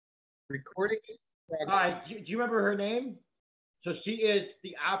Recording. Do you remember her name? So she is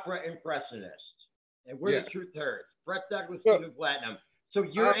the opera impressionist. And we're the Yes. truth hurts. Brett Douglas, So, Stephen Platinum. So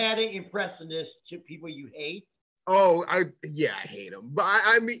you're adding impressionists to people you hate? Oh, I hate them. But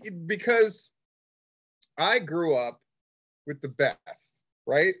I mean, because I grew up with the best,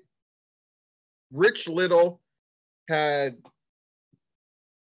 right? Rich Little had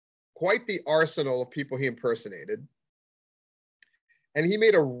quite the arsenal of people he impersonated. And he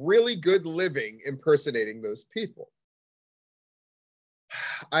made a really good living impersonating those people.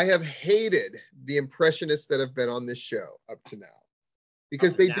 I have hated the impressionists that have been on this show up to now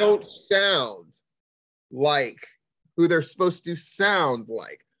because they don't sound like who they're supposed to sound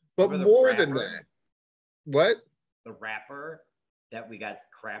like. But more than that, what? The rapper that we got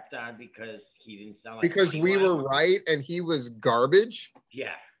crapped on because he didn't sound like because we were right and he was garbage.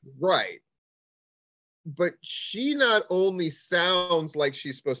 Yeah. Right. But she not only sounds like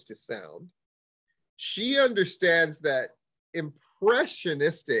she's supposed to sound, she understands that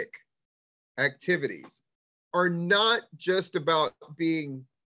impressionistic activities are not just about being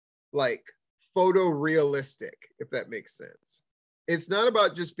like photorealistic, if that makes sense. It's not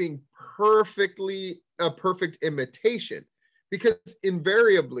about just being perfectly a perfect imitation, because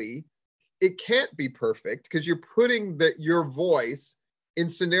invariably it can't be perfect because you're putting your voice in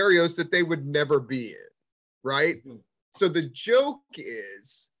scenarios that they would never be in, right? Mm-hmm. So the joke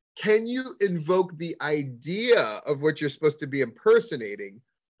is, can you invoke the idea of what you're supposed to be impersonating,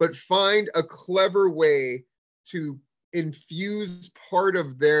 but find a clever way to infuse part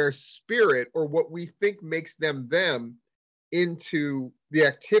of their spirit or what we think makes them into the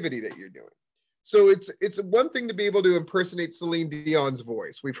activity that you're doing. So it's one thing to be able to impersonate Celine Dion's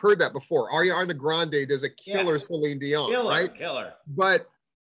voice. We've heard that before. Ariana Grande does a killer Celine Dion, right? Killer. But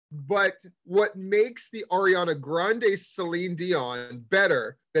what makes the Ariana Grande Celine Dion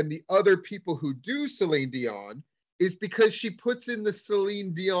better than the other people who do Celine Dion is because she puts in the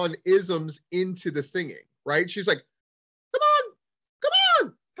Celine Dion isms into the singing, right? She's like, come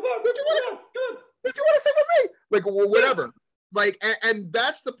on, don't you want to sing with me? Like, well, whatever. Like, and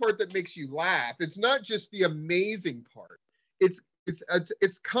that's the part that makes you laugh. It's not just the amazing part. It's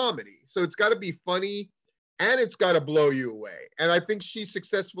comedy. So it's got to be funny and it's got to blow you away. And I think she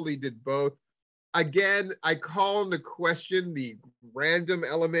successfully did both. Again, I call into question the random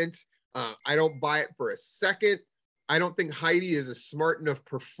element. I don't buy it for a second. I don't think Heidi is a smart enough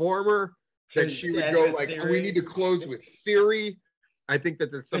performer that she would go like, oh, we need to close with theory. I think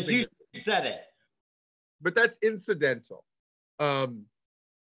that that's something. You said it. But that's incidental.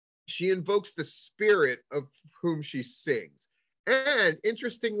 She invokes the spirit of whom she sings. And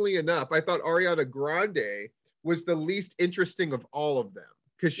interestingly enough, I thought Ariana Grande was the least interesting of all of them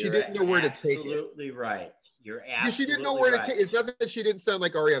because she didn't know where to take it. Absolutely right. You're absolutely right. She didn't know where to take it. It's not that she didn't sound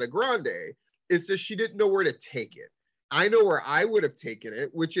like Ariana Grande. It's just she didn't know where to take it. I know where I would have taken it,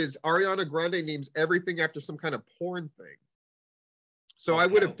 which is Ariana Grande names everything after some kind of porn thing. So I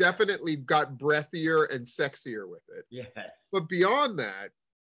would have definitely got breathier and sexier with it. Yeah. But beyond that,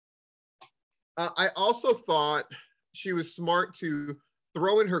 I also thought she was smart to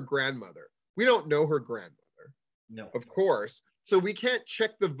throw in her grandmother. We don't know her grandmother. No. Of course. So we can't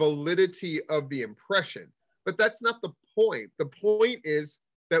check the validity of the impression. But that's not the point. The point is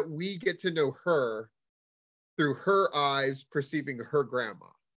that we get to know her through her eyes perceiving her grandma.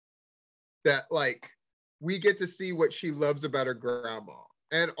 That like we get to see what she loves about her grandma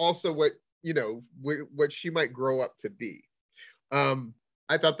and also what, you know, what she might grow up to be.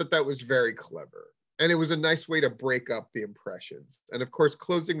 I thought that was very clever. And it was a nice way to break up the impressions. And of course,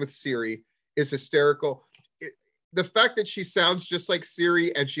 closing with Siri is hysterical. The fact that she sounds just like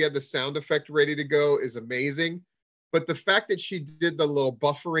Siri and she had the sound effect ready to go is amazing. But the fact that she did the little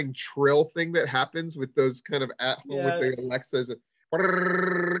buffering trill thing that happens with those kind of at home with the Alexas,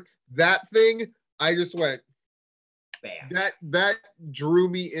 that thing, I just went, bam. That drew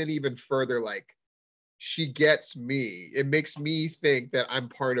me in even further. Like, she gets me. It makes me think that I'm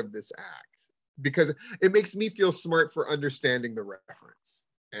part of this act because it makes me feel smart for understanding the reference.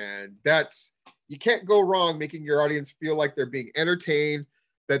 And you can't go wrong making your audience feel like they're being entertained,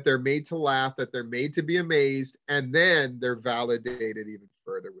 that they're made to laugh, that they're made to be amazed, and then they're validated even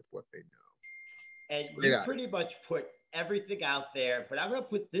further with what they know. And you pretty much put everything out there, but I'm going to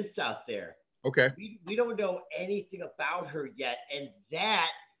put this out there. Okay. We don't know anything about her yet, and that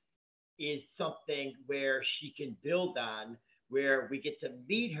is something where she can build on, where we get to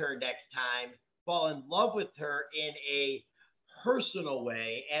meet her next time, fall in love with her in a personal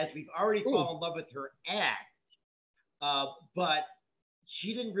way, as we've already fallen in love with her act. But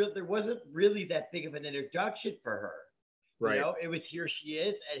she didn't really, there wasn't really that big of an introduction for her. Right. You know, it was here she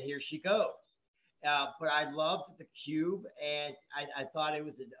is and here she goes. But I loved the cube, and I thought it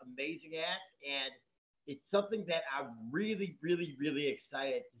was an amazing act, and it's something that I'm really, really, really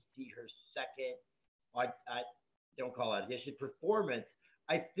excited to see her second. I don't call it audition performance.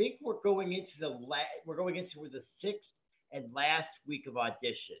 I think we're going into the sixth and last week of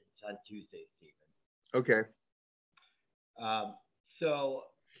auditions on Tuesday, Stephen. Okay. Um, so,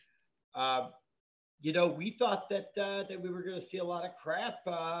 um, you know, we thought that we were going to see a lot of crap,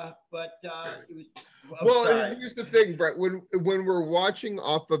 but it was. I'm Well, sorry. here's the thing, Brett. When we're watching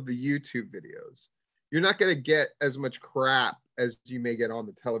off of the YouTube videos, you're not going to get as much crap as you may get on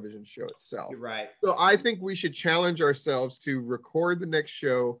the television show itself. You're right. So I think we should challenge ourselves to record the next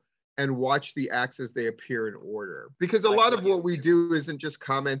show and watch the acts as they appear in order. Because a lot of what we do isn't just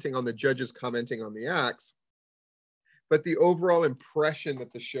commenting on the judges commenting on the acts, but the overall impression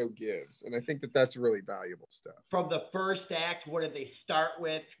that the show gives. And I think that that's really valuable stuff. From the first act, what did they start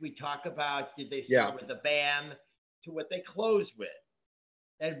with? We talk about, did they start with the bam to what they close with,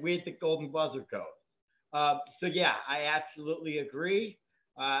 and with the golden buzzer goes. So yeah, I absolutely agree.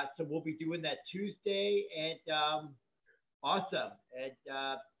 So we'll be doing that Tuesday, and awesome.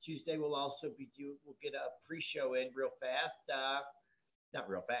 And Tuesday we'll also we'll get a pre-show in real fast. Not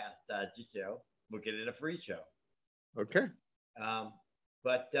real fast, just we'll get it a free show. Okay.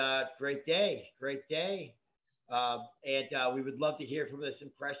 But great day. And we would love to hear from this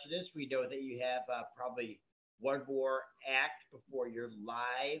impressionist. We know that you have probably one more act before you're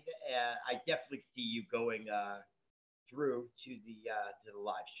live. I definitely see you going through to the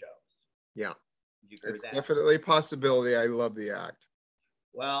live shows. Yeah, it's definitely a possibility. I love the act.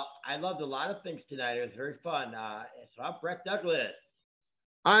 Well, I loved a lot of things tonight. It was very fun. So I'm Brett Douglas.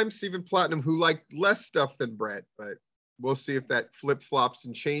 I'm Stephen Platinum, who liked less stuff than Brett, but we'll see if that flip-flops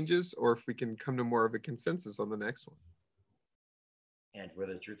and changes, or if we can come to more of a consensus on the next one. And where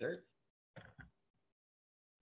the truth hurts.